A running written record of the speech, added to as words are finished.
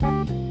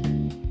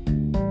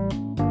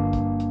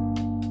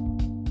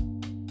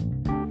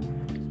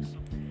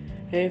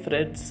Hey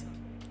friends,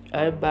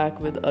 I am back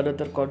with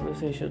another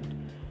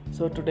conversation.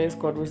 So today's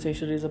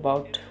conversation is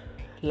about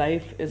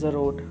life is a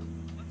road.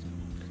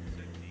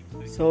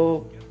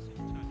 So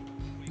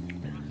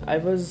I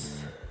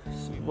was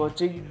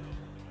watching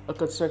a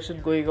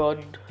construction going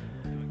on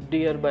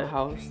near my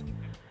house,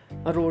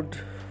 a road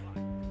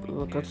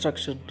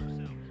construction.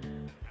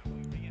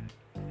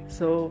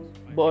 So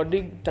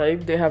morning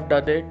time they have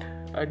done it,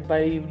 and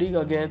by evening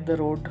again the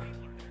road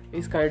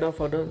is kind of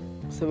on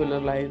a similar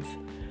lines.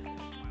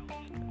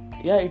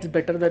 Yeah, it's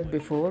better than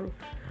before,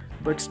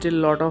 but still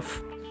lot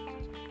of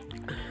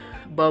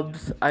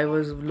bumps I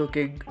was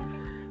looking.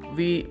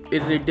 We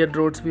in Indian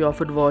roads we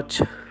often watch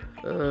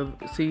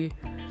see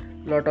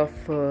lot of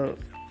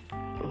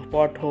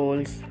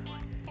potholes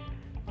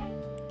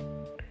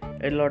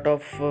and lot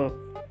of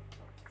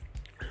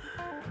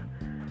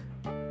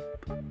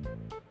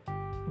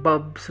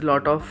bumps,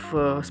 lot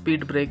of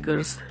speed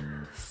breakers.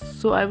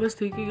 So I was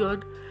thinking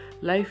on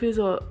life is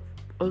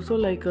also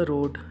like a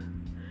road.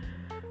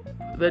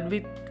 When we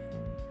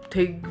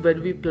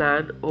when we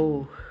plan,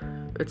 oh,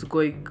 it's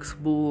going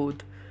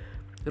smooth,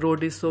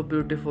 road is so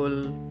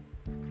beautiful.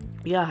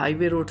 Yeah,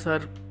 highway roads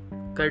are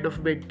kind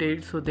of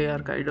maintained, so they are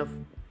kind of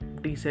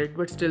decent,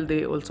 but still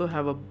they also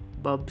have a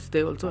bumps,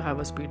 they also have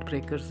a speed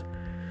breakers.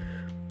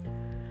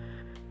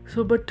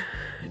 So but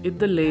in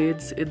the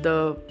lanes, in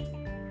the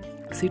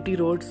city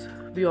roads,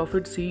 we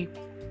often see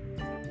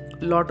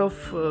lot of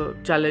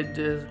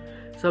challenges.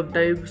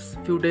 Sometimes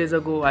few days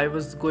ago I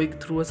was going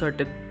through a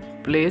certain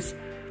place.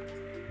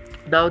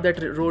 Now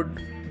that road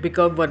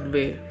become one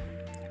way,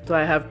 so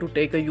I have to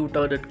take a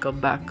U-turn and come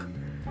back.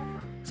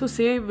 So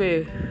same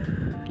way,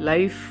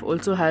 life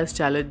also has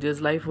challenges.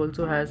 Life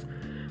also has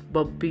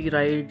bumpy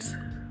rides,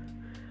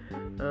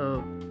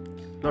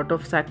 lot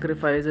of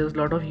sacrifices,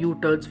 lot of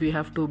U-turns we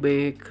have to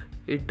make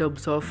in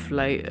terms of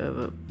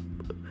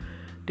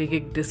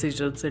taking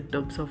decisions, in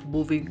terms of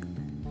moving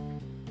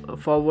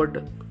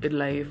forward in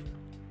life.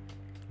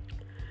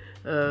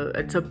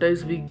 And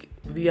sometimes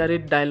we are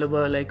in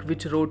dilemma, like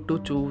which road to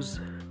choose,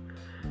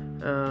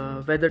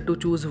 whether to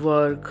choose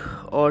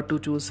work or to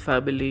choose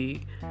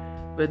family,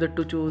 whether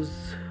to choose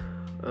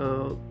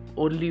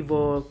only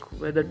work,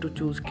 whether to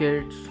choose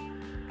kids,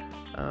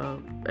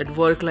 and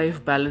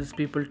work-life balance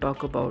people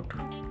talk about.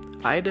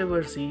 I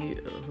never see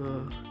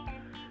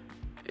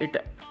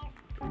it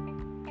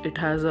it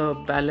has a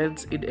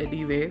balance in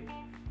any way.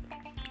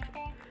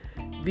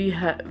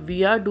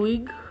 We are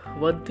doing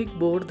one thing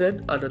more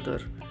than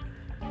another.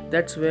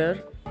 That's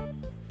where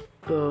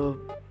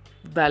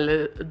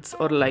balance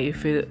or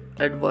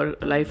and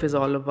work life is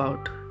all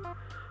about.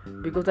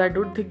 Because I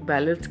don't think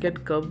balance can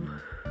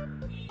come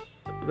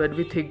when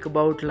we think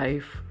about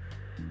life.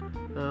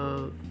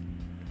 Uh,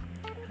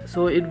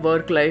 so in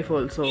work life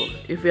also,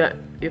 if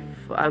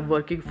I'm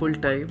working full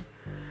time,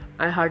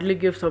 I hardly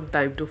give some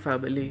time to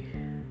family.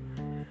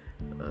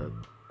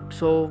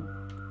 So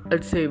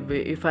let's say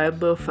if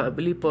I'm a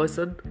family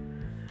person,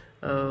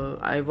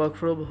 I work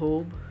from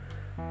home,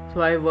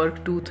 so I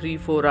work 2 3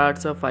 4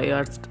 hours or 5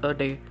 hours a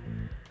day.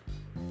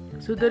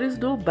 So there is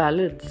no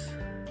balance.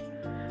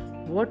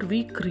 What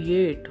we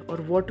create or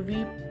what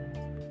we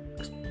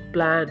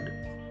plan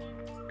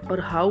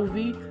or how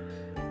we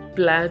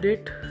plan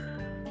it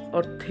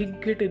or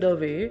think it in a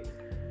way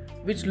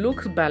which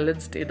looks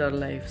balanced in our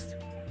lives,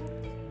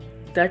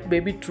 that may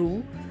be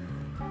true,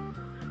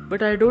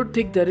 but I don't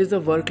think there is a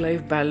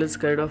work-life balance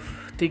kind of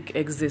thing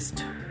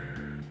exist,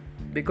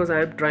 because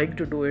I am trying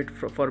to do it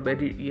for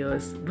many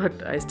years, but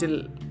I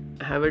still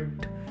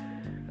haven't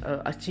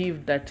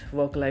achieved that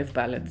work-life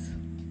balance.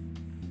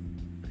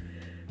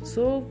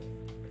 So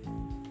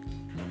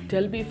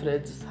tell me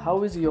friends,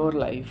 how is your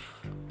life?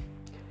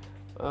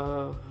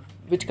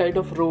 Which kind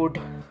of road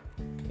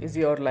is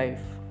your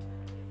life?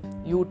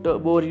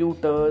 More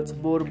U-turns,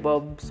 more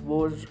bumps,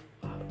 more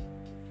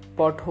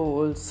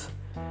potholes,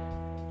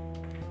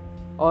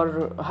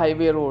 or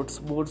highway roads,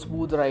 more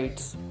smooth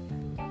rides,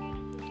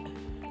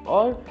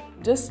 or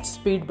just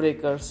speed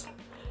breakers?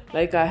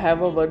 Like I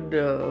have a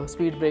one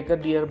speed breaker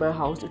near my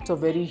house. It's a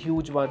very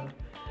huge one.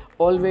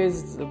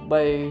 Always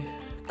my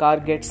car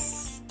gets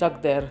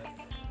stuck there.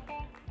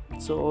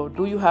 So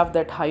do you have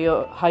that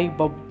high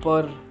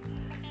bumper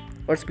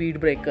or speed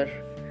breaker,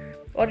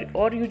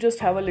 or you just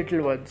have a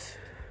little ones?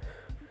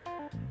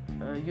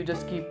 You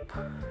just keep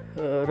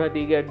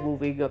running and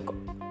moving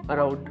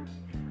around.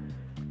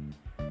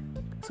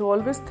 So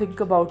always think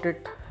about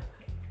it,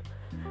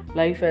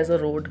 life as a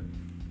road,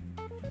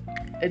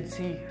 and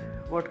see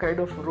what kind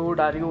of road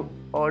are you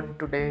on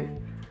today,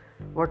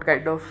 what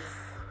kind of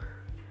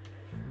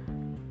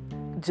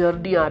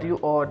journey are you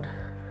on.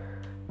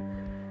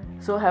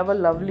 So have a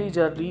lovely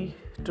journey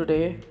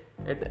today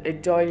and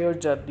enjoy your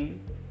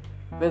journey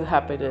with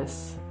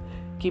happiness,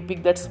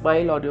 keeping that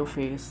smile on your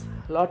face.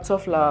 Lots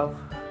of love.